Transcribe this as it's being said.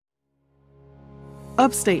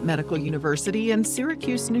Upstate Medical University in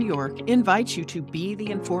Syracuse, New York invites you to Be the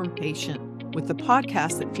Informed Patient with the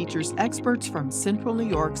podcast that features experts from Central New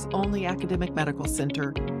York's only academic medical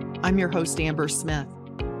center. I'm your host, Amber Smith.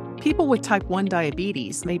 People with type 1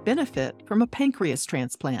 diabetes may benefit from a pancreas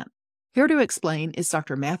transplant. Here to explain is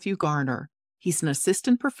Dr. Matthew Garner. He's an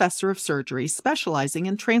assistant professor of surgery specializing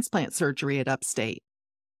in transplant surgery at Upstate.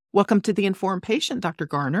 Welcome to The Informed Patient, Dr.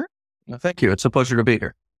 Garner. Well, thank you. It's a pleasure to be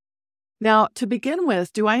here. Now, to begin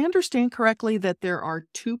with, do I understand correctly that there are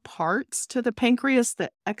two parts to the pancreas,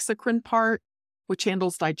 the exocrine part, which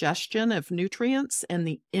handles digestion of nutrients, and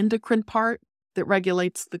the endocrine part that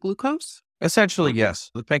regulates the glucose? Essentially,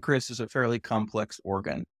 yes. The pancreas is a fairly complex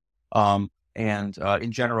organ.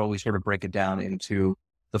 In general, we sort of break it down into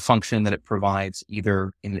the function that it provides,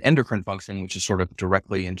 either in the endocrine function, which is sort of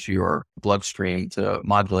directly into your bloodstream to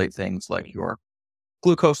modulate things like your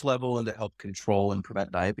glucose level and to help control and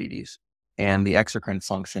prevent diabetes, and the exocrine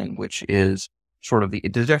function, which is sort of the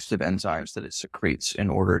digestive enzymes that it secretes in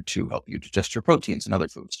order to help you digest your proteins and other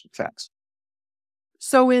foods and fats.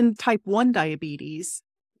 So in type 1 diabetes,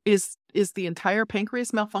 is the entire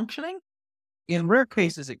pancreas malfunctioning? In rare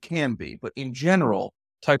cases, it can be, but in general,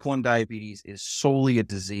 type 1 diabetes is solely a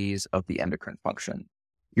disease of the endocrine function.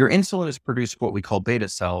 Your insulin is produced what we call beta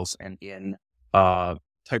cells, and in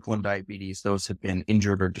type 1 diabetes, those have been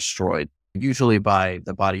injured or destroyed, usually by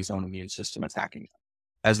the body's own immune system attacking them.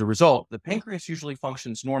 As a result, the pancreas usually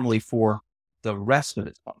functions normally for the rest of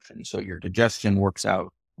its function. So your digestion works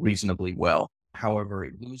out reasonably well. However,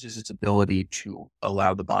 it loses its ability to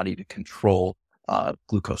allow the body to control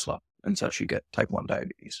glucose level, and such you get type 1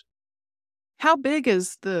 diabetes. How big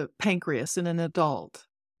is the pancreas in an adult?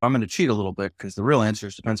 I'm going to cheat a little bit because the real answer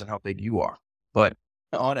depends on how big you are. But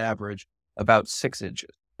on average, about 6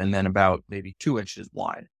 inches, and then about maybe 2 inches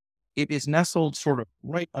wide. It is nestled sort of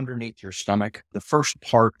right underneath your stomach. The first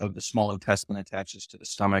part of the small intestine attaches to the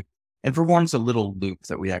stomach and performs a little loop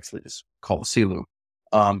that we actually just call a C loop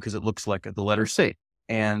because it looks like the letter C.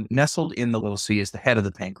 And nestled in the little C is the head of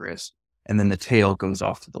the pancreas, and then the tail goes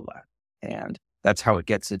off to the left. And that's how it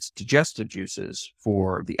gets its digestive juices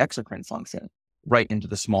for the exocrine function right into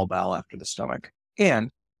the small bowel after the stomach. And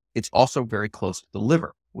it's also very close to the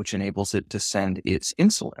liver, which enables it to send its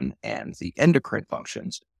insulin and the endocrine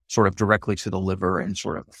functions sort of directly to the liver in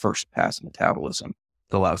sort of first pass metabolism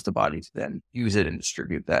that allows the body to then use it and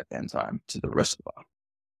distribute that enzyme to the rest of the body.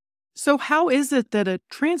 So how is it that a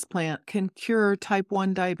transplant can cure type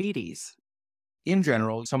 1 diabetes? In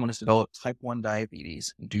general, someone has developed type 1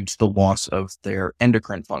 diabetes due to the loss of their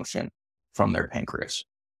endocrine function from their pancreas.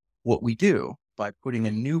 What we do by putting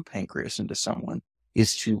a new pancreas into someone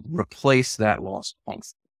is to replace that lost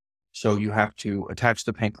function. So you have to attach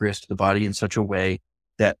the pancreas to the body in such a way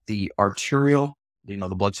that the arterial, the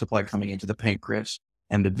blood supply coming into the pancreas,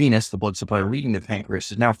 and the venous, the blood supply leaving the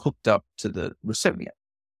pancreas, is now hooked up to the recipient.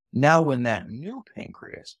 Now, when that new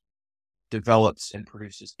pancreas develops and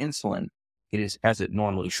produces insulin, it is, as it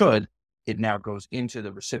normally should, it now goes into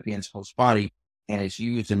the recipient's host body and is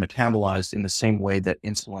used and metabolized in the same way that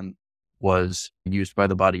insulin was used by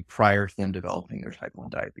the body prior to them developing their type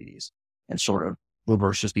 1 diabetes, and sort of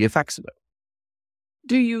reverses the effects of it.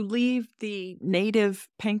 Do you leave the native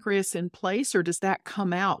pancreas in place, or does that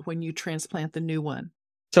come out when you transplant the new one?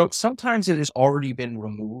 So sometimes it has already been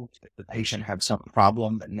removed if the patient had some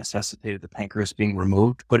problem that necessitated the pancreas being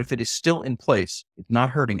removed. But if it is still in place, it's not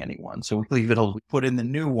hurting anyone. So we put in the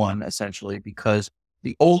new one essentially because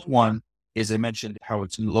the old one, as I mentioned, how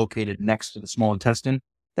it's located next to the small intestine.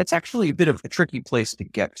 That's actually a bit of a tricky place to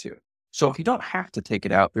get to. So if you don't have to take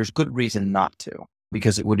it out, there's good reason not to,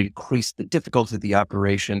 because it would increase the difficulty of the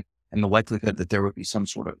operation and the likelihood that there would be some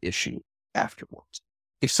sort of issue afterwards.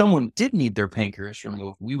 If someone did need their pancreas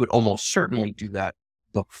removed, we would almost certainly do that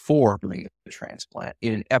before doing the transplant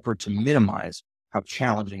in an effort to minimize how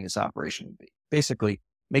challenging this operation would be. Basically,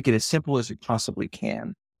 make it as simple as we possibly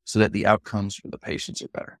can so that the outcomes for the patients are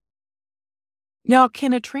better. Now,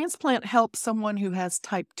 can a transplant help someone who has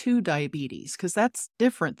type 2 diabetes? Because that's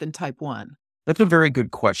different than type 1. That's a very good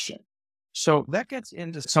question. So that gets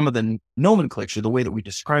into some of the nomenclature. The way that we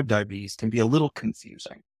describe diabetes can be a little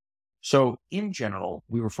confusing. So in general,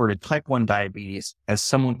 we refer to type 1 diabetes as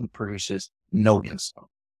someone who produces no insulin.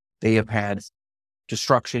 They have had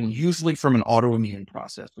destruction, usually from an autoimmune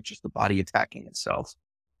process, which is the body attacking itself.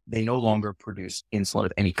 They no longer produce insulin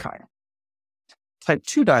of any kind. Type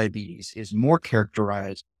 2 diabetes is more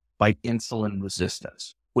characterized by insulin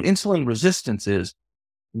resistance. What insulin resistance is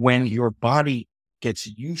when your body gets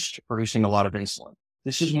used to producing a lot of insulin.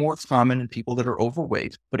 This is more common in people that are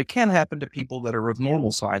overweight, but it can happen to people that are of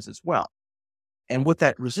normal size as well. And what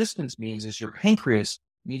that resistance means is your pancreas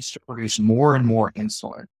needs to produce more and more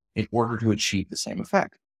insulin in order to achieve the same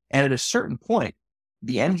effect. And at a certain point,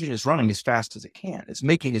 the engine is running as fast as it can. It's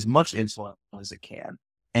making as much insulin as it can.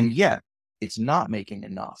 And yet it's not making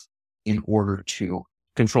enough in order to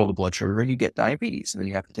control the blood sugar, and you get diabetes. And then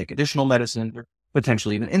you have to take additional medicine or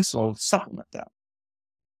potentially even insulin to supplement that.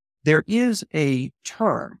 There is a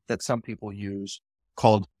term that some people use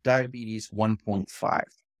called diabetes 1.5,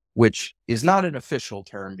 which is not an official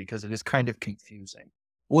term because it is kind of confusing.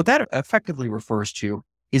 What that effectively refers to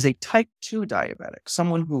is a type 2 diabetic,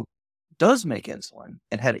 someone who does make insulin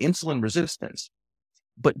and had insulin resistance,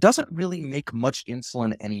 but doesn't really make much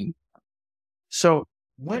insulin anymore. So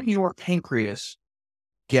when your pancreas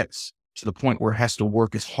gets to the point where it has to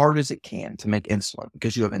work as hard as it can to make insulin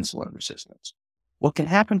because you have insulin resistance, what can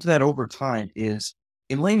happen to that over time is,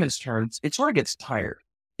 in layman's terms, it sort of gets tired.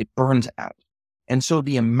 It burns out. And so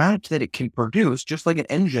the amount that it can produce, just like an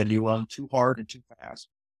engine, you run too hard and too fast,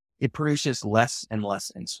 it produces less and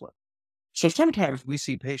less insulin. So sometimes we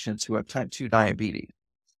see patients who have type 2 diabetes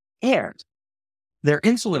and their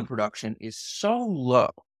insulin production is so low,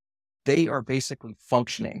 they are basically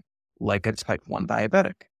functioning like a type 1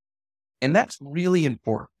 diabetic. And that's really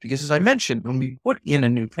important because, as I mentioned, when we put in a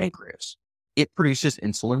new pancreas, it produces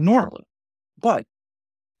insulin normally, but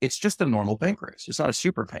it's just a normal pancreas. It's not a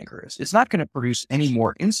super pancreas. It's not going to produce any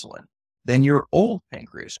more insulin than your old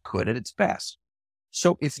pancreas could at its best.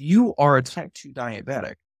 So if you are a type 2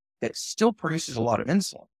 diabetic that still produces a lot of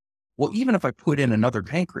insulin, well, even if I put in another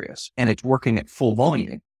pancreas and it's working at full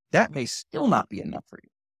volume, that may still not be enough for you.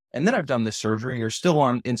 And then I've done this surgery, you're still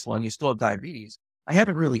on insulin, you still have diabetes. I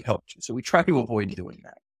haven't really helped you. So we try to avoid doing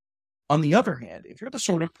that. On the other hand, if you're the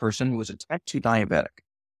sort of person who was a type 2 diabetic,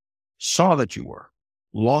 saw that you were,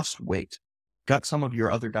 lost weight, got some of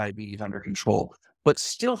your other diabetes under control, but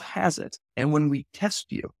still has it, and when we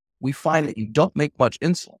test you, we find that you don't make much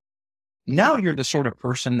insulin. Now you're the sort of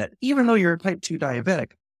person that, even though you're a type 2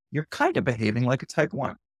 diabetic, you're kind of behaving like a type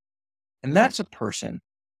 1. And that's a person,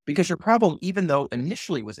 because your problem, even though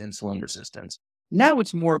initially was insulin resistance, now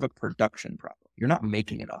it's more of a production problem. You're not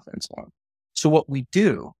making enough insulin. So what we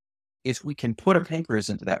do is we can put a pancreas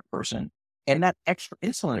into that person, and that extra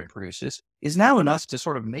insulin it produces is now enough to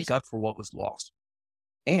sort of make up for what was lost.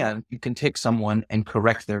 And you can take someone and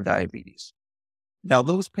correct their diabetes. Now,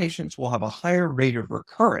 those patients will have a higher rate of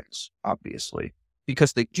recurrence, obviously,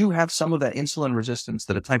 because they do have some of that insulin resistance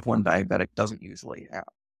that a type 1 diabetic doesn't usually have.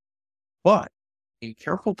 But in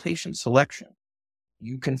careful patient selection,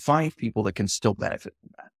 you can find people that can still benefit from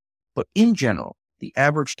that. But in general, the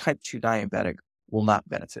average type 2 diabetic will not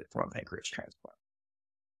benefit from a pancreas transplant.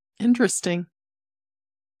 Interesting.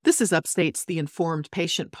 This is Upstate's The Informed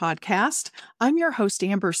Patient Podcast. I'm your host,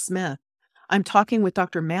 Amber Smith. I'm talking with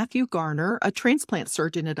Dr. Matthew Garner, a transplant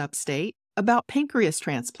surgeon at Upstate, about pancreas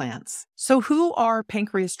transplants. So who are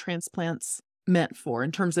pancreas transplants meant for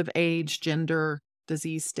in terms of age, gender,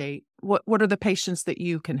 disease state? What are the patients that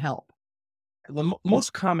you can help? The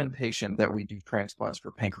most common patient that we do transplants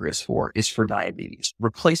for pancreas for is for diabetes,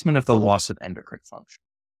 replacement of the loss of endocrine function.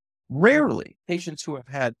 Rarely, patients who have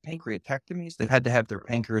had pancreatectomies, they've had to have their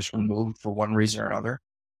pancreas removed for one reason or another,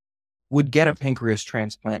 would get a pancreas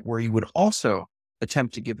transplant where you would also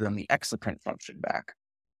attempt to give them the exocrine function back.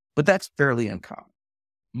 But that's fairly uncommon.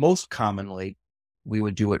 Most commonly, we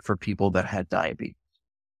would do it for people that had diabetes.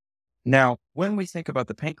 Now, when we think about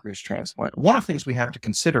the pancreas transplant, one of the things we have to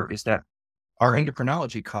consider is that our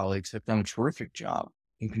endocrinology colleagues have done a terrific job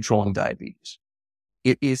in controlling diabetes.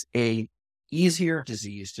 It is a easier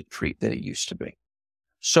disease to treat than it used to be.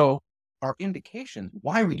 So our indications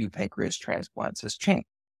why we do pancreas transplants has changed.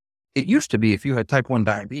 It used to be if you had type 1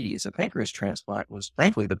 diabetes, a pancreas transplant was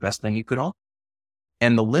frankly the best thing you could offer.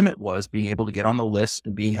 And the limit was being able to get on the list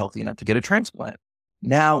and being healthy enough to get a transplant.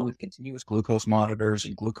 Now with continuous glucose monitors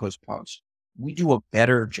and glucose pumps, we do a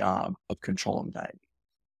better job of controlling diabetes.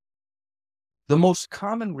 The most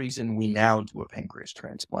common reason we now do a pancreas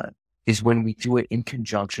transplant is when we do it in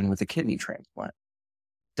conjunction with a kidney transplant.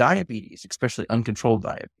 Diabetes, especially uncontrolled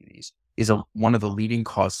diabetes, is one of the leading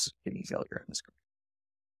causes of kidney failure in this country.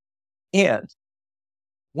 And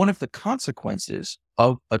one of the consequences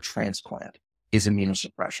of a transplant is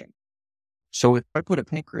immunosuppression. So if I put a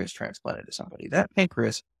pancreas transplant into somebody, that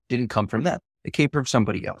pancreas didn't come from them. It came from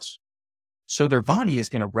somebody else. So their body is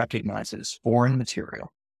going to recognize it as foreign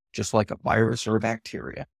material, just like a virus or a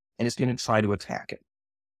bacteria, and it's going to try to attack it.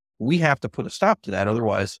 We have to put a stop to that.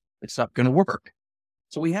 Otherwise, it's not going to work.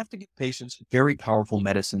 So we have to give patients very powerful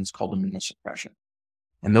medicines called immunosuppression.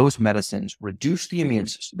 And those medicines reduce the immune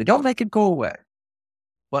system. They don't make it go away,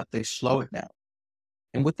 but they slow it down.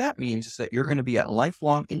 And what that means is that you're going to be at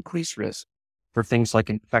lifelong increased risk for things like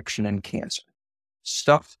infection and cancer,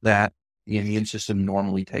 stuff that the immune system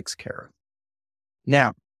normally takes care of.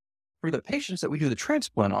 Now, for the patients that we do the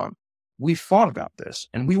transplant on, we've thought about this,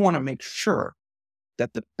 and we want to make sure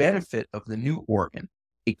that the benefit of the new organ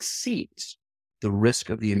exceeds the risk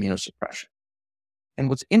of the immunosuppression. And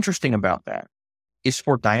what's interesting about that is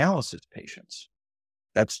for dialysis patients,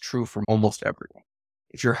 that's true for almost everyone.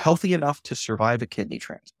 If you're healthy enough to survive a kidney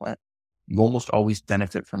transplant, you almost always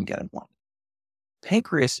benefit from getting one.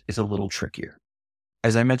 Pancreas is a little trickier.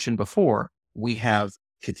 As I mentioned before, we have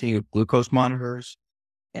continued glucose monitors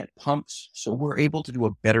and pumps, so we're able to do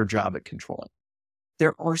a better job at controlling.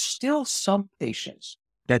 There are still some patients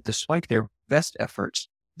that, despite their best efforts,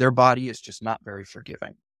 their body is just not very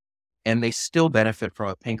forgiving, and they still benefit from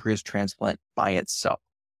a pancreas transplant by itself.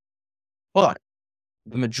 But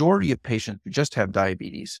the majority of patients who just have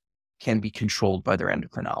diabetes can be controlled by their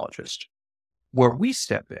endocrinologist. Where we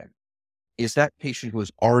step in is that patient who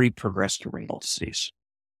has already progressed to renal disease.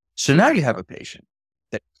 So now you have a patient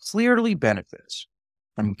that clearly benefits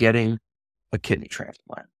from getting a kidney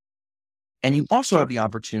transplant. And you also have the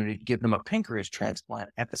opportunity to give them a pancreas transplant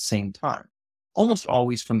at the same time, almost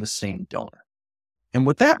always from the same donor. And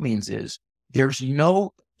what that means is there's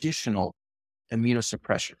no additional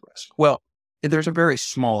immunosuppression risk. Well, there's a very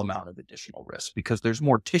small amount of additional risk because there's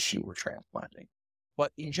more tissue we're transplanting.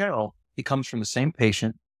 But in general, it comes from the same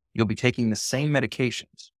patient. You'll be taking the same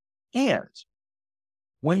medications. And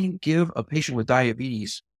when you give a patient with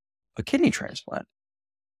diabetes a kidney transplant,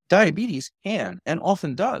 diabetes can and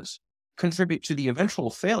often does contribute to the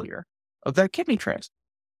eventual failure of that kidney transplant.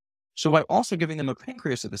 So by also giving them a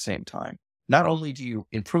pancreas at the same time, not only do you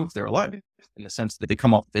improve their life in the sense that they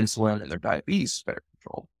come off of insulin and their diabetes is better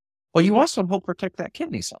controlled, but you also help protect that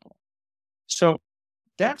kidney somewhat. So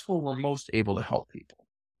that's where we're most able to help people,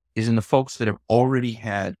 is in the folks that have already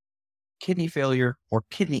had kidney failure or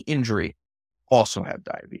kidney injury also have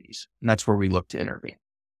diabetes. And that's where we look to intervene.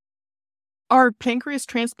 Are pancreas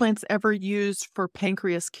transplants ever used for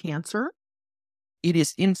pancreas cancer? It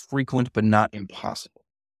is infrequent, but not impossible.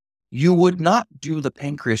 You would not do the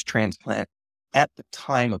pancreas transplant at the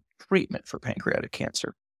time of treatment for pancreatic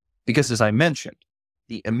cancer, because as I mentioned,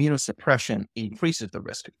 the immunosuppression increases the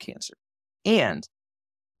risk of cancer. And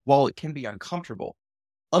while it can be uncomfortable,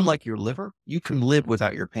 unlike your liver, you can live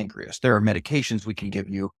without your pancreas. There are medications we can give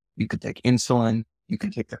you. You can take insulin. You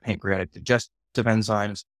can take the pancreatic digestive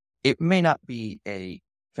enzymes. It may not be a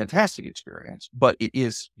fantastic experience, but it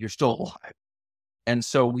is, you're still alive. And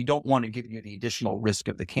so we don't want to give you the additional risk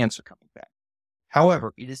of the cancer coming back.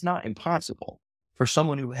 However, it is not impossible for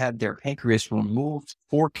someone who had their pancreas removed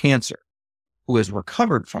for cancer, who has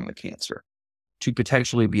recovered from the cancer, to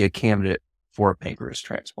potentially be a candidate for a pancreas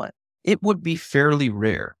transplant. It would be fairly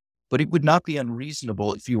rare, but it would not be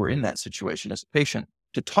unreasonable if you were in that situation as a patient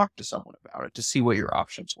to talk to someone about it, to see what your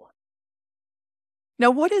options were.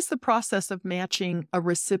 Now, what is the process of matching a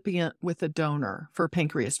recipient with a donor for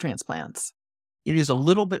pancreas transplants? It is a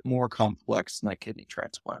little bit more complex than a kidney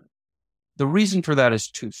transplant. The reason for that is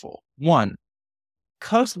twofold. One,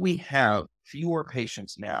 because we have fewer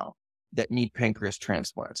patients now that need pancreas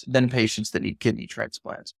transplants than patients that need kidney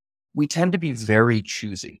transplants, we tend to be very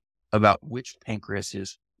choosy about which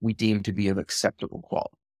pancreases we deem to be of acceptable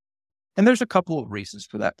quality. And there's a couple of reasons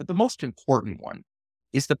for that, but the most important one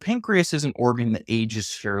is the pancreas is an organ that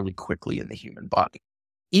ages fairly quickly in the human body.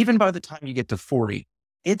 Even by the time you get to 40,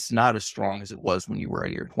 it's not as strong as it was when you were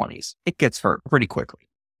in your 20s. It gets hurt pretty quickly.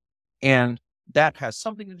 And that has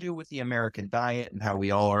something to do with the American diet and how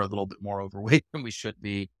we all are a little bit more overweight than we should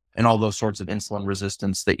be, and all those sorts of insulin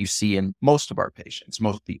resistance that you see in most of our patients,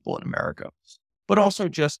 most people in America. But also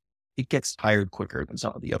just, it gets tired quicker than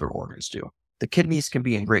some of the other organs do. The kidneys can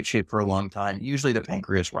be in great shape for a long time. Usually the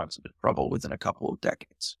pancreas runs into trouble within a couple of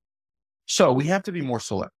decades. So we have to be more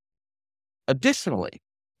selective. Additionally,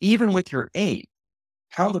 even with your age,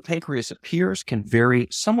 how the pancreas appears can vary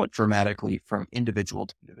somewhat dramatically from individual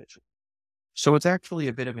to individual. So it's actually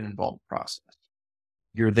a bit of an involved process.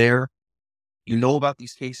 You're there, you know about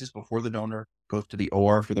these cases before the donor goes to the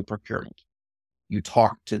OR for the procurement. You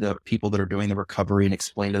talk to the people that are doing the recovery and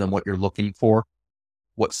explain to them what you're looking for,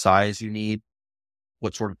 what size you need,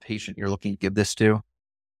 what sort of patient you're looking to give this to.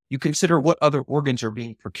 You consider what other organs are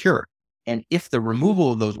being procured, and if the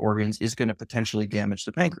removal of those organs is going to potentially damage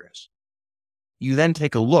the pancreas. You then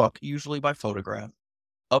take a look, usually by photograph,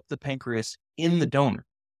 of the pancreas in the donor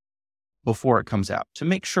before it comes out to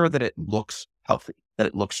make sure that it looks healthy, that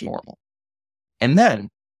it looks normal. And then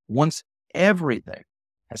once everything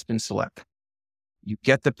has been selected, you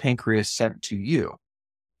get the pancreas sent to you.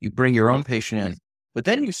 You bring your own patient in, But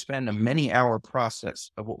then you spend a many-hour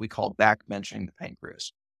process of what we call backbenching the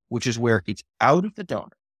pancreas, which is where it's out of the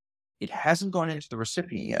donor. It hasn't gone into the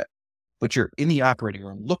recipient yet, but you're in the operating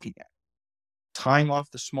room looking at it, tying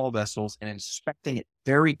off the small vessels and inspecting it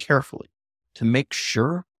very carefully to make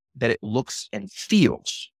sure that it looks and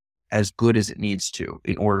feels as good as it needs to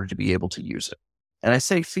in order to be able to use it. And I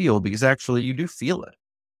say feel because actually you do feel it.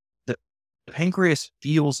 The pancreas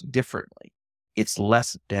feels differently. It's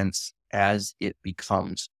less dense as it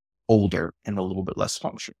becomes older and a little bit less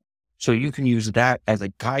functional. So you can use that as a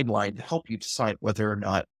guideline to help you decide whether or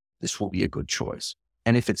not this will be a good choice.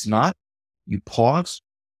 And if it's not, you pause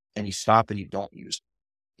and you stop and you don't use it.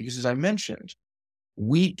 Because as I mentioned,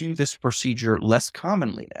 we do this procedure less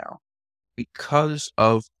commonly now because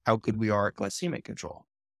of how good we are at glycemic control.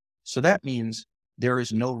 So that means there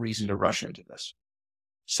is no reason to rush into this.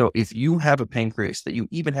 So if you have a pancreas that you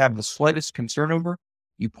even have the slightest concern over,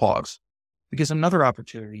 you pause, because another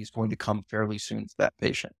opportunity is going to come fairly soon for that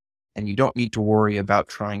patient. And you don't need to worry about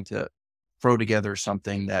trying to throw together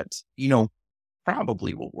something that,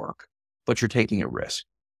 probably will work, but you're taking a risk.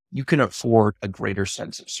 You can afford a greater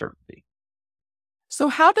sense of certainty. So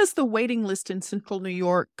how does the waiting list in Central New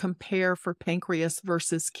York compare for pancreas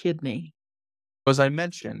versus kidney? As I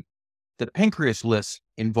mentioned, the pancreas list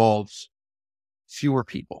involves fewer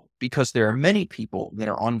people because there are many people that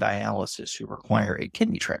are on dialysis who require a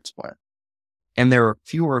kidney transplant. And there are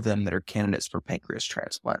fewer of them that are candidates for pancreas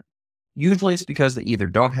transplant. Usually it's because they either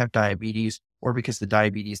don't have diabetes or because the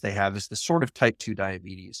diabetes they have is the sort of type 2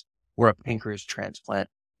 diabetes where a pancreas transplant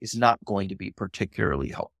is not going to be particularly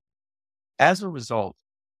helpful. As a result,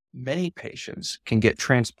 many patients can get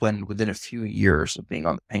transplanted within a few years of being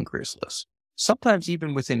on the pancreas list, sometimes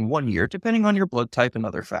even within 1 year, depending on your blood type and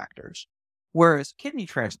other factors. Whereas kidney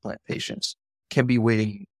transplant patients can be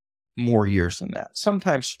waiting more years than that,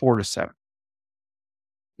 sometimes 4 to 7.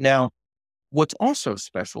 Now, what's also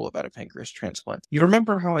special about a pancreas transplant, you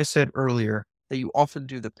remember how I said earlier that you often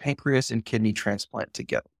do the pancreas and kidney transplant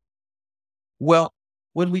together? Well,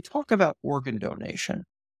 when we talk about organ donation,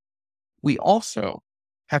 we also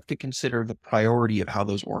have to consider the priority of how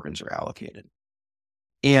those organs are allocated.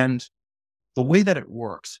 And the way that it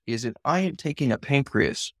works is if I am taking a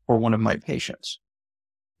pancreas for one of my patients,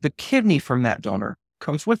 the kidney from that donor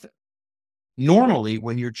comes with it. Normally,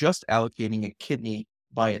 when you're just allocating a kidney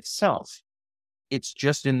by itself, it's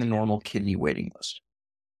just in the normal kidney waiting list.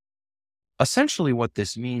 Essentially, what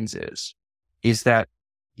this means is that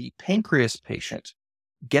the pancreas patient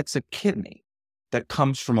gets a kidney that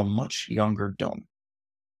comes from a much younger donor.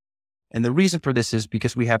 And the reason for this is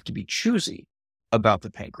because we have to be choosy about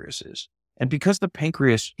the pancreases. And because the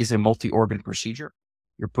pancreas is a multi-organ procedure,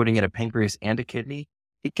 you're putting in a pancreas and a kidney,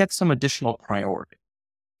 it gets some additional priority.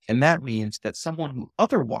 And that means that someone who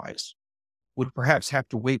otherwise would perhaps have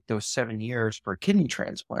to wait those 7 years for a kidney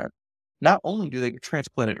transplant, not only do they get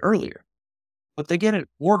transplanted earlier, but they get an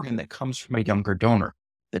organ that comes from a younger donor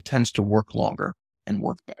that tends to work longer and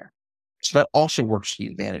work better. So that also works to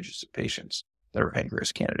the advantages of patients that are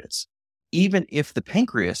pancreas candidates. Even if the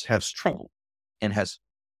pancreas has trouble and has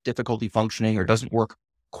difficulty functioning or doesn't work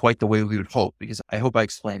quite the way we would hope, because I hope I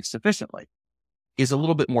explained sufficiently, is a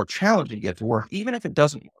little bit more challenging to get to work. Even if it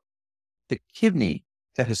doesn't work, the kidney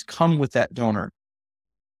that has come with that donor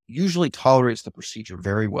usually tolerates the procedure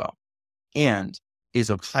very well and is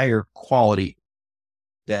of higher quality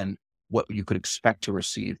than what you could expect to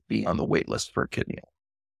receive being on the wait list for a kidney.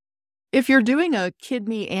 If you're doing a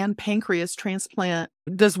kidney and pancreas transplant,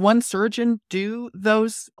 does one surgeon do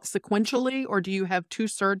those sequentially, or do you have two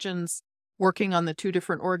surgeons working on the two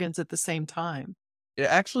different organs at the same time? It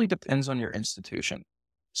actually depends on your institution.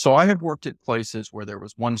 So I have worked at places where there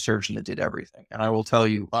was one surgeon that did everything. And I will tell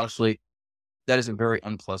you, honestly, that is a very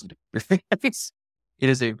unpleasant experience. It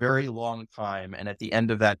is a very long time. And at the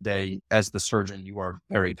end of that day, as the surgeon, you are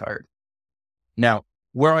very tired. Now,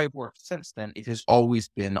 where I've worked since then, it has always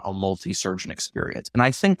been a multi-surgeon experience. And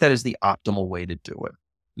I think that is the optimal way to do it.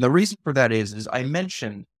 The reason for that is I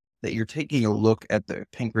mentioned that you're taking a look at the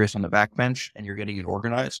pancreas on the back bench and you're getting it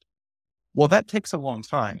organized. Well, that takes a long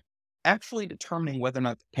time. Actually determining whether or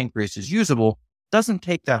not the pancreas is usable doesn't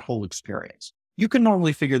take that whole experience. You can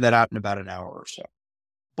normally figure that out in about an hour or so.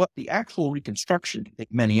 But the actual reconstruction can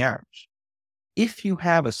take many hours. If you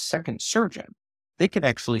have a second surgeon, they can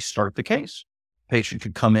actually start the case. Patient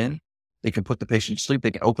could come in, they can put the patient to sleep,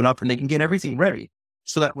 they can open up and they can get everything ready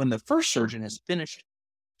so that when the first surgeon has finished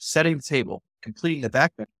setting the table, completing the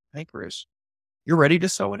back pancreas, you're ready to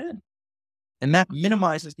sew it in. And that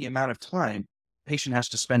minimizes the amount of time the patient has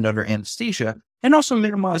to spend under anesthesia and also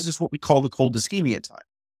minimizes what we call the cold ischemia time.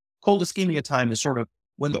 Cold ischemia time is sort of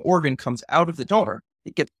when the organ comes out of the donor,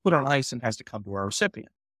 it gets put on ice and has to come to our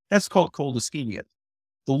recipient. That's called cold ischemia.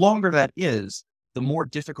 The longer that is, the more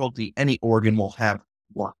difficulty any organ will have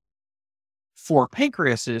work. For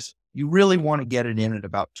pancreases, you really want to get it in at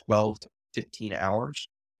about 12 to 15 hours.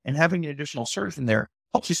 And having an additional surgeon there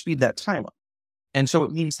helps you speed that time up. And so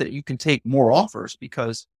it means that you can take more offers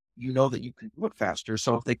because you know that you can do it faster.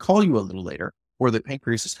 So if they call you a little later or the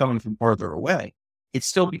pancreas is coming from farther away, it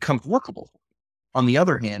still becomes workable. On the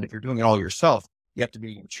other hand, if you're doing it all yourself, you have to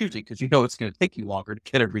be more choosy because you know it's going to take you longer to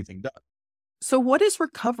get everything done. So what is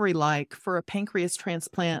recovery like for a pancreas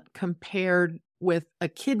transplant compared with a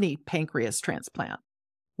kidney pancreas transplant?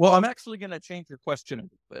 Well, I'm actually going to change your question a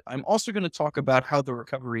little bit. I'm also going to talk about how the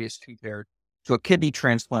recovery is compared to a kidney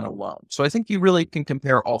transplant alone. So I think you really can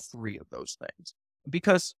compare all three of those things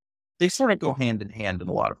because they sort of go hand in hand in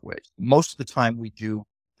a lot of ways. Most of the time we do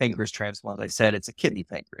pancreas transplant, I said it's a kidney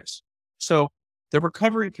pancreas. So the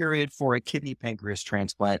recovery period for a kidney pancreas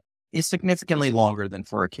transplant is significantly longer than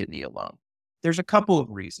for a kidney alone. There's a couple of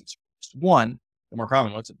reasons. One, the more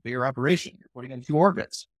common one, it's a bigger operation. You're putting in two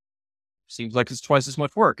organs. Seems like it's twice as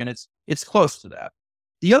much work, and it's close to that.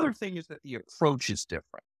 The other thing is that the approach is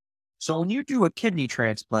different. So when you do a kidney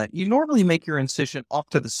transplant, you normally make your incision off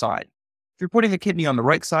to the side. If you're putting the kidney on the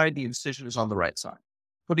right side, the incision is on the right side.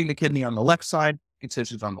 Putting the kidney on the left side,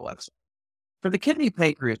 incision is on the left side. For the kidney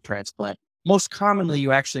pancreas transplant, most commonly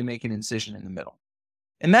you actually make an incision in the middle.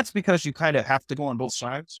 And that's because you kind of have to go on both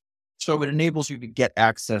sides. So it enables you to get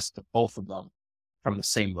access to both of them from the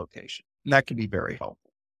same location. And that can be very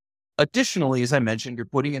helpful. Additionally, as I mentioned, you're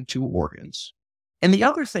putting in two organs. And the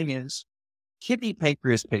other thing is kidney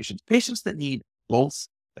pancreas patients that need both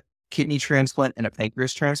a kidney transplant and a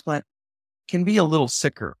pancreas transplant can be a little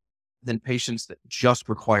sicker than patients that just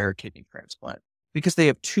require a kidney transplant because they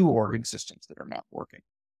have two organ systems that are not working.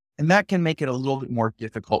 And that can make it a little bit more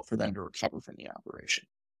difficult for them to recover from the operation.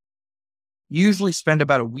 You usually spend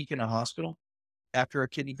about a week in a hospital after a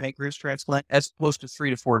kidney pancreas transplant, as opposed to 3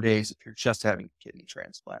 to 4 days if you're just having a kidney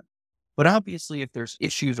transplant. But obviously, if there's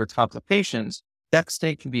issues or complications, that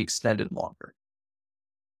stay can be extended longer.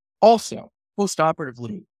 Also,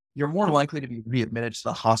 postoperatively, you're more likely to be readmitted to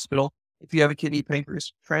the hospital if you have a kidney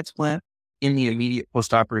pancreas transplant in the immediate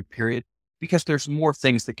postoperative period, because there's more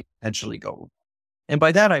things that can potentially go wrong. And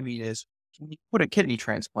by that, I mean is when you put a kidney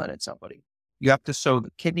transplant in somebody, you have to sew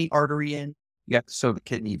the kidney artery in, you have to sew the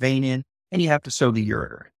kidney vein in, and you have to sew the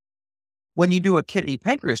ureter in. When you do a kidney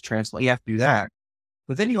pancreas transplant, you have to do that.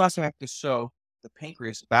 But then you also have to sew the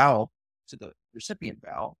pancreas valve to the recipient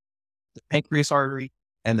valve, the pancreas artery,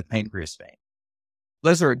 and the pancreas vein.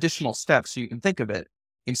 Those are additional steps. So you can think of it,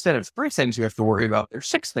 instead of 3 things you have to worry about, there's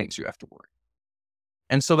 6 things you have to worry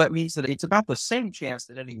about. And so that means that it's about the same chance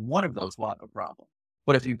that any one of those will have a problem.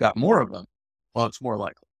 But if you've got more of them, well, it's more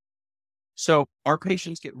likely. So our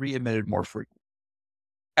patients get readmitted more frequently.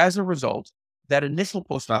 As a result, that initial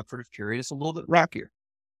postoperative period is a little bit rockier.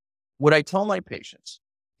 What I tell my patients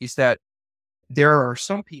is that there are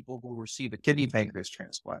some people who receive a kidney pancreas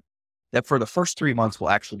transplant that for the first 3 months will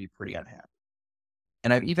actually be pretty unhappy.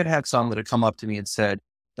 And I've even had some that have come up to me and said,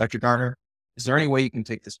 Dr. Garner, is there any way you can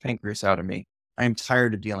take this pancreas out of me? I am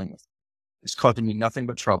tired of dealing with it. It's causing me nothing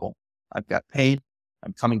but trouble. I've got pain.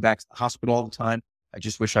 I'm coming back to the hospital all the time. I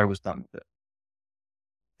just wish I was done with it.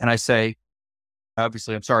 And I say,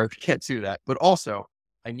 obviously, I'm sorry if you can't do that, but also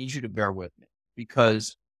I need you to bear with me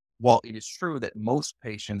because while it is true that most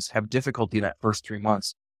patients have difficulty in that first 3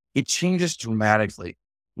 months, it changes dramatically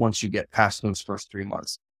once you get past those first 3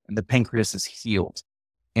 months and the pancreas is healed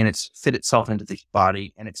and it's fit itself into the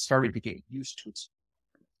body and it's started to get used to it.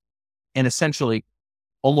 And essentially,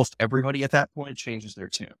 almost everybody at that point changes their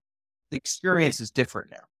tune. The experience is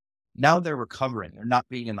different now. Now they're recovering. They're not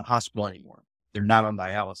being in the hospital anymore. They're not on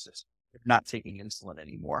dialysis. They're not taking insulin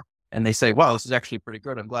anymore. And they say, wow, this is actually pretty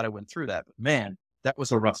good. I'm glad I went through that. But man, that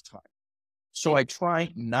was a rough time. So I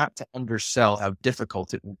try not to undersell how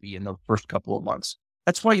difficult it will be in the first couple of months.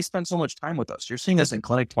 That's why you spend so much time with us. You're seeing us in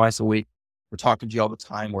clinic twice a week. We're talking to you all the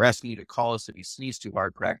time. We're asking you to call us if you sneeze too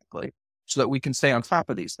hard practically so that we can stay on top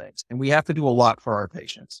of these things. And we have to do a lot for our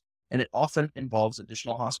patients. And it often involves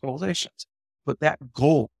additional hospitalizations. But that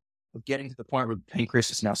goal of getting to the point where the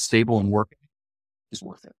pancreas is now stable and working is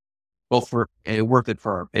worth it. Well, worth it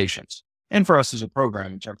for our patients and for us as a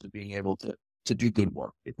program in terms of being able to do good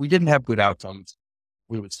work. If we didn't have good outcomes,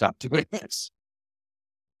 we would stop doing this.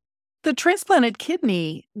 The transplanted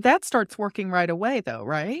kidney, that starts working right away though,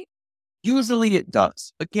 right? Usually it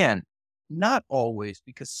does. Again, not always,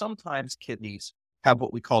 because sometimes kidneys have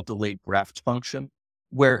what we call delayed graft function,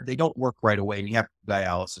 where they don't work right away and you have to do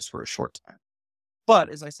dialysis for a short time. But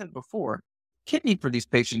as I said before, kidney for these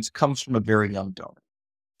patients comes from a very young donor.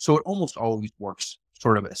 So it almost always works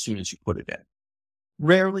sort of as soon as you put it in.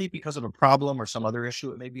 Rarely, because of a problem or some other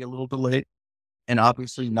issue, it may be a little delayed. And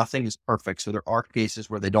obviously nothing is perfect. So there are cases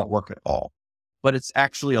where they don't work at all, but it's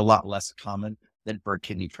actually a lot less common than for a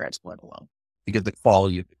kidney transplant alone because the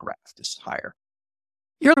quality of the graft is higher.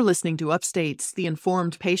 You're listening to Upstate's The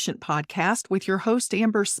Informed Patient podcast with your host,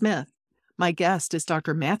 Amber Smith. My guest is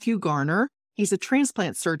Dr. Matthew Garner. He's a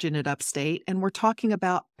transplant surgeon at Upstate, and we're talking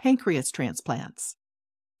about pancreas transplants.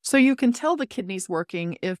 So you can tell the kidney's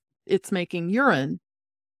working if it's making urine.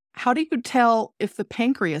 How do you tell if the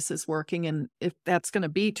pancreas is working and if that's going to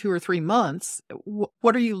be 2 or 3 months?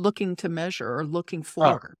 What are you looking to measure or looking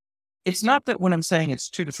for? It's not that when I'm saying it's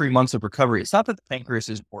 2 to 3 months of recovery, it's not that the pancreas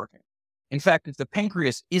isn't working. In fact, if the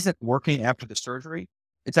pancreas isn't working after the surgery,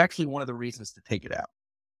 it's actually one of the reasons to take it out.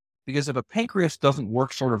 Because if a pancreas doesn't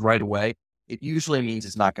work sort of right away, it usually means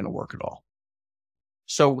it's not going to work at all.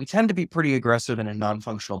 So we tend to be pretty aggressive in a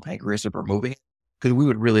non-functional pancreas of removing it because we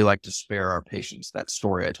would really like to spare our patients that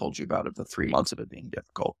story I told you about of the 3 months of it being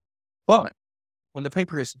difficult. But when the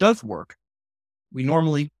pancreas does work, we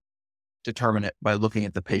normally determine it by looking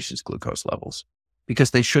at the patient's glucose levels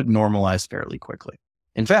because they should normalize fairly quickly.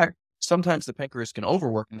 In fact, sometimes the pancreas can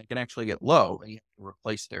overwork and they can actually get low and you have to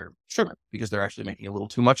replace their sugar because they're actually making a little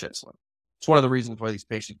too much insulin. It's one of the reasons why these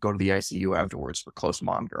patients go to the ICU afterwards for close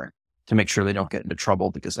monitoring to make sure they don't get into trouble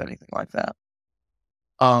because of anything like that.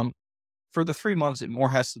 For the 3 months, it more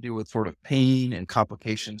has to do with sort of pain and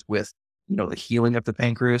complications with, the healing of the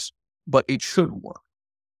pancreas, but it should work.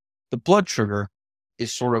 The blood sugar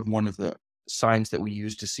is sort of one of the signs that we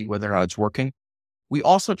use to see whether or not it's working. We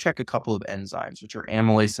also check a couple of enzymes, which are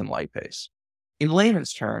amylase and lipase. In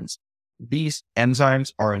layman's terms, these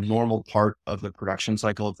enzymes are a normal part of the production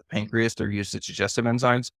cycle of the pancreas. They're used as digestive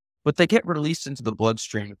enzymes, but they get released into the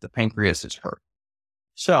bloodstream if the pancreas is hurt.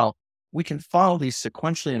 So we can follow these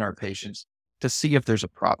sequentially in our patients to see if there's a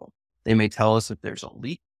problem. They may tell us if there's a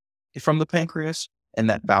leak from the pancreas and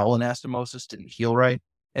that bowel anastomosis didn't heal right.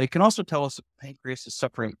 And it can also tell us if the pancreas is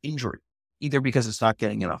suffering injury, either because it's not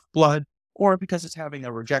getting enough blood or because it's having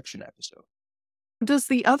a rejection episode. Does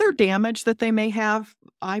the other damage that they may have,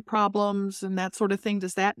 eye problems and that sort of thing,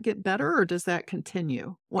 does that get better or does that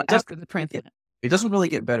continue after the transplant? It doesn't really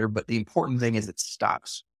get better, but the important thing is it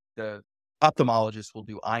stops. The ophthalmologist will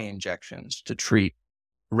do eye injections to treat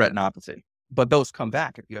retinopathy, but those come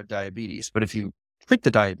back if you have diabetes. But if you treat the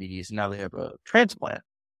diabetes and now they have a transplant,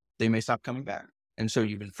 they may stop coming back. And so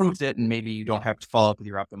you've improved it and maybe you don't have to follow up with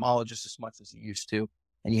your ophthalmologist as much as you used to.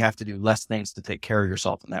 And you have to do less things to take care of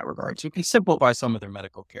yourself in that regard. So you can simplify some of their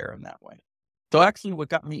medical care in that way. So actually what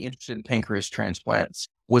got me interested in pancreas transplants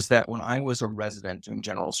was that when I was a resident doing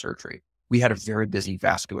general surgery, we had a very busy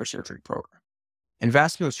vascular surgery program. And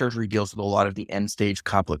vascular surgery deals with a lot of the end stage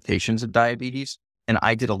complications of diabetes. And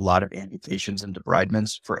I did a lot of amputations and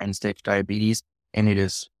debridements for end stage diabetes. And I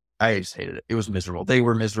just hated it. It was miserable. They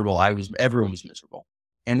were miserable. Everyone was miserable.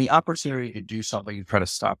 And the opportunity to do something to try to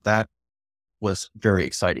stop that was very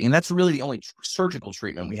exciting. And that's really the only surgical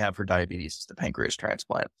treatment we have for diabetes is the pancreas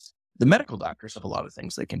transplant. The medical doctors have a lot of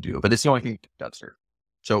things they can do, but it's the only thing that does it.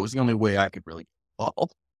 So it was the only way I could really get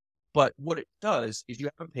involved. But what it does is you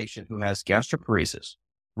have a patient who has gastroparesis,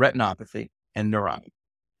 retinopathy, and neuropathy.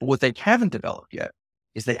 But what they haven't developed yet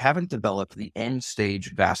is they haven't developed the end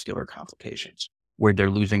stage vascular complications where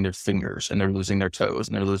they're losing their fingers and they're losing their toes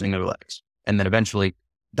and they're losing their legs. And then eventually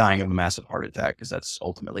dying of a massive heart attack because that's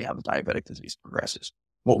ultimately how the diabetic disease progresses.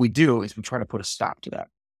 What we do is we try to put a stop to that.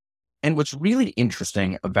 And what's really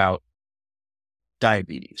interesting about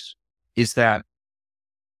diabetes is that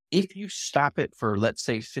if you stop it for, let's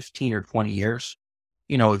say, 15 or 20 years,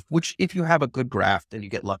 if you have a good graft and you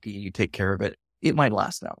get lucky and you take care of it, it might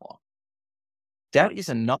last that long. That is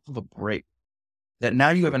enough of a break that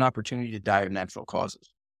now you have an opportunity to die of natural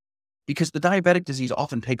causes because the diabetic disease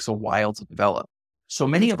often takes a while to develop. So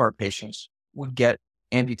many of our patients would get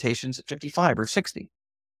amputations at 55 or 60.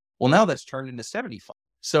 Well, now that's turned into 75.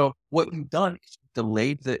 So what we've done is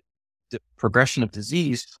delayed the progression of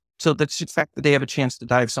disease so that's the fact that they have a chance to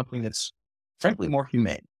die of something that's frankly more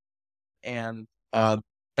humane. And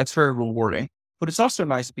that's very rewarding. But it's also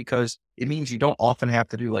nice because it means you don't often have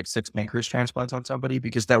to do like 6 pancreas transplants on somebody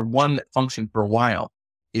because that one that functioned for a while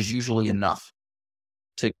is usually enough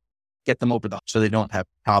to get them over the so they don't have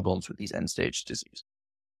problems with these end stage disease.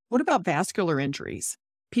 What about vascular injuries?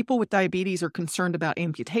 People with diabetes are concerned about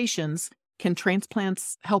amputations. Can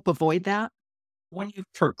transplants help avoid that? When you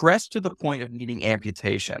progress to the point of needing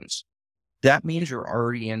amputations, that means you're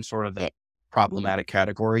already in sort of the problematic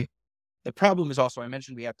category. The problem is also, I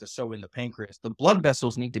mentioned we have to sew in the pancreas. The blood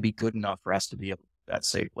vessels need to be good enough for us to be able to do that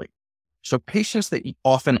safely. So patients that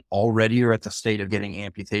often already are at the state of getting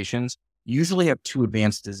amputations usually have too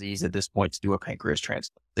advanced disease at this point to do a pancreas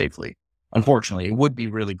transplant safely. Unfortunately, it would be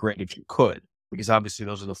really great if you could, because obviously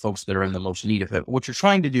those are the folks that are in the most need of it. But what you're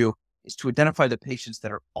trying to do is to identify the patients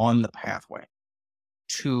that are on the pathway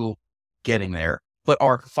to getting there, but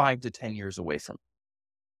are 5 to 10 years away from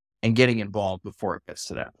it, and getting involved before it gets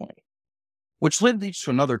to that point. Which leads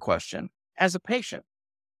to another question. As a patient,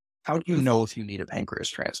 how do you know if you need a pancreas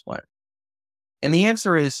transplant? And the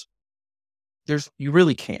answer is, you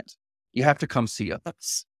really can't. You have to come see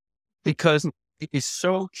us, because it is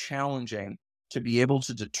so challenging to be able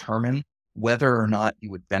to determine whether or not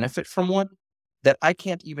you would benefit from one that I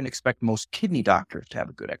can't even expect most kidney doctors to have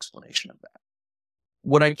a good explanation of that.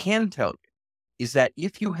 What I can tell you is that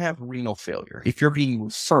if you have renal failure, if you're being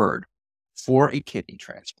referred for a kidney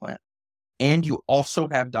transplant, and you also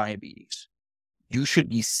have diabetes, you should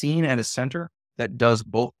be seen at a center that does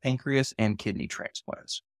both pancreas and kidney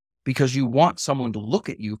transplants, because you want someone to look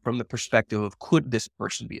at you from the perspective of, could this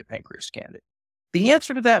person be a pancreas candidate? The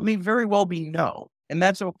answer to that may very well be no, and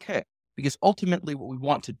that's okay, because ultimately what we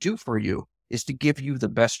want to do for you is to give you the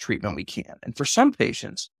best treatment we can. And for some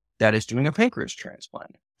patients, that is doing a pancreas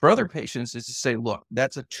transplant. For other patients, is to say, look,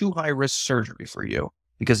 that's a too high risk surgery for you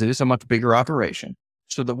because it is a much bigger operation.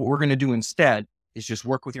 So that what we're going to do instead is just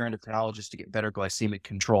work with your endocrinologist to get better glycemic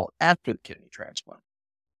control after the kidney transplant.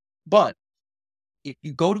 But if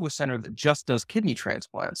you go to a center that just does kidney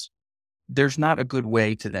transplants, there's not a good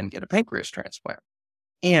way to then get a pancreas transplant.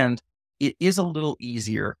 And it is a little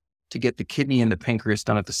easier to get the kidney and the pancreas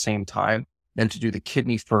done at the same time than to do the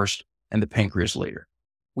kidney first and the pancreas later.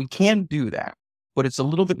 We can do that, but it's a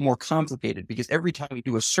little bit more complicated because every time we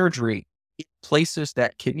do a surgery, it places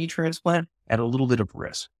that kidney transplant at a little bit of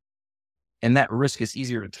risk. And that risk is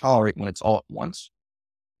easier to tolerate when it's all at once.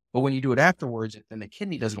 But when you do it afterwards, then the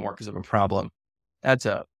kidney doesn't work because of a problem. That's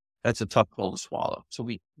a tough pill to swallow. So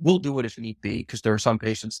we will do it if need be, because there are some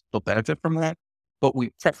patients that will benefit from that, but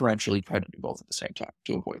we preferentially try to do both at the same time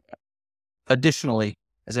to avoid that. Additionally,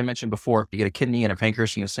 as I mentioned before, if you get a kidney and a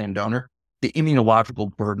pancreas from the same donor, the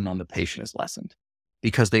immunological burden on the patient is lessened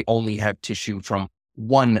because they only have tissue from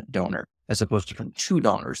one donor as opposed to from two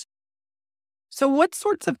donors. So what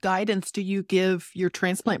sorts of guidance do you give your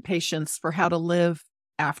transplant patients for how to live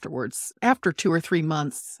afterwards, after 2 or 3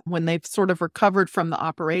 months, when they've sort of recovered from the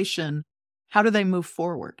operation? How do they move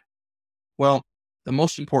forward? Well, the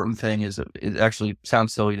most important thing is, it actually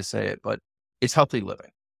sounds silly to say it, but it's healthy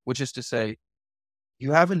living, which is to say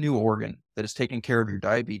you have a new organ that is taking care of your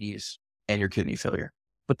diabetes and your kidney failure.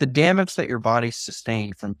 But the damage that your body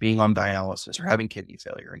sustained from being on dialysis or having kidney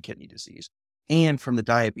failure and kidney disease, and from the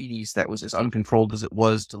diabetes that was as uncontrolled as it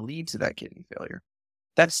was to lead to that kidney failure,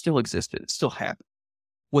 that still existed. It still happened.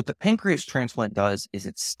 What the pancreas transplant does is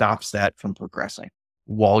it stops that from progressing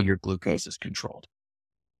while your glucose is controlled.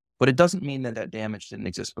 But it doesn't mean that that damage didn't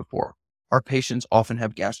exist before. Our patients often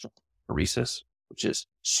have gastroparesis, which is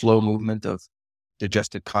slow movement of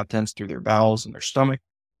digested contents through their bowels and their stomach.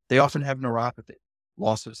 They often have neuropathy,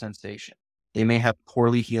 loss of sensation. They may have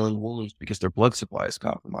poorly healing wounds because their blood supply is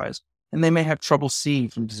compromised, and they may have trouble seeing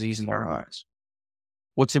from disease in their eyes.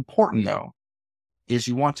 What's important, though, is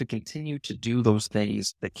you want to continue to do those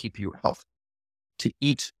things that keep you healthy, to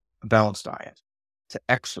eat a balanced diet, to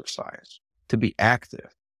exercise, to be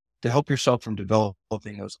active, to help yourself from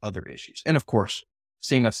developing those other issues. And of course,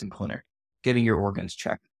 seeing us in clinic, getting your organs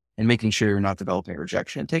checked, and making sure you're not developing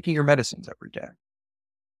rejection, and taking your medicines every day.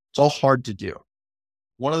 It's all hard to do.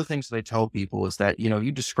 One of the things that I tell people is that,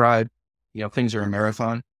 you describe, things are a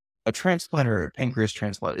marathon. A transplant or a pancreas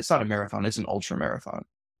transplant, it's not a marathon, it's an ultra marathon.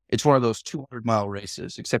 It's one of those 200-mile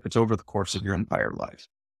races, except it's over the course of your entire life.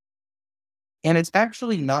 And it's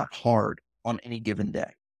actually not hard on any given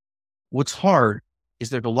day. What's hard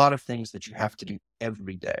is there's a lot of things that you have to do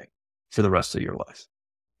every day for the rest of your life.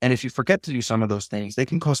 And if you forget to do some of those things, they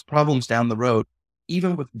can cause problems down the road,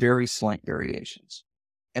 even with very slight variations.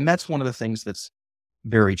 And that's one of the things that's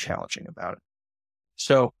very challenging about it.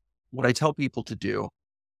 So what I tell people to do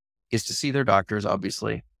is to see their doctors,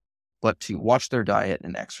 obviously, but to watch their diet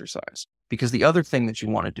and exercise. Because the other thing that you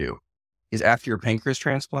want to do is, after your pancreas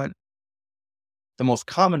transplant, the most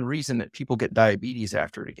common reason that people get diabetes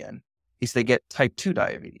after it again is they get type 2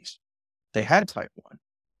 diabetes. They had type 1.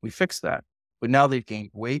 We fixed that. But now they've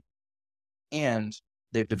gained weight and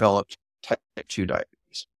they've developed type 2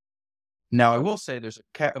 diabetes. Now, I will say there's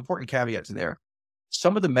an important caveat to there.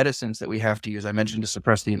 Some of the medicines that we have to use, I mentioned, to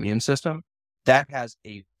suppress the immune system, that has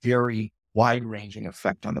a very wide-ranging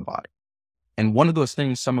effect on the body. And one of those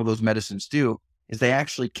things some of those medicines do is they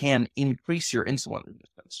actually can increase your insulin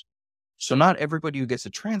resistance. So not everybody who gets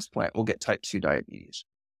a transplant will get type 2 diabetes,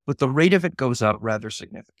 but the rate of it goes up rather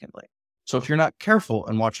significantly. So if you're not careful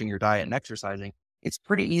in watching your diet and exercising, it's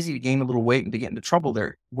pretty easy to gain a little weight and to get into trouble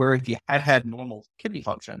there. Where if you had normal kidney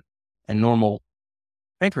function and normal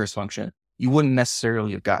pancreas function, you wouldn't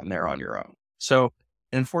necessarily have gotten there on your own. So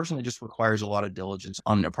it unfortunately just requires a lot of diligence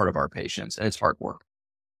on the part of our patients, and it's hard work.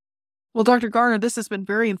 Well, Dr. Garner, this has been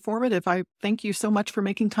very informative. I thank you so much for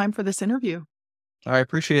making time for this interview. I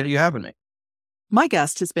appreciate you having me. My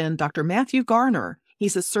guest has been Dr. Matthew Garner.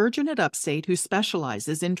 He's a surgeon at Upstate who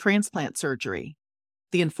specializes in transplant surgery.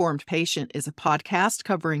 The Informed Patient is a podcast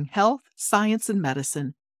covering health, science, and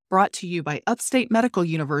medicine, brought to you by Upstate Medical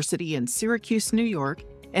University in Syracuse, New York,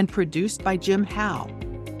 and produced by Jim Howe.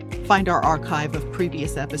 Find our archive of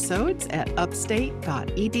previous episodes at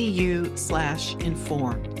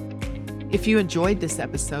upstate.edu/informed. If you enjoyed this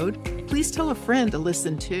episode, please tell a friend to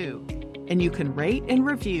listen too. And you can rate and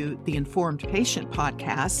review the Informed Patient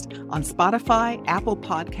podcast on Spotify, Apple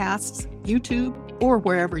Podcasts, YouTube, or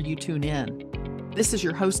wherever you tune in. This is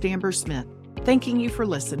your host, Amber Smith, thanking you for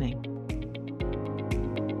listening.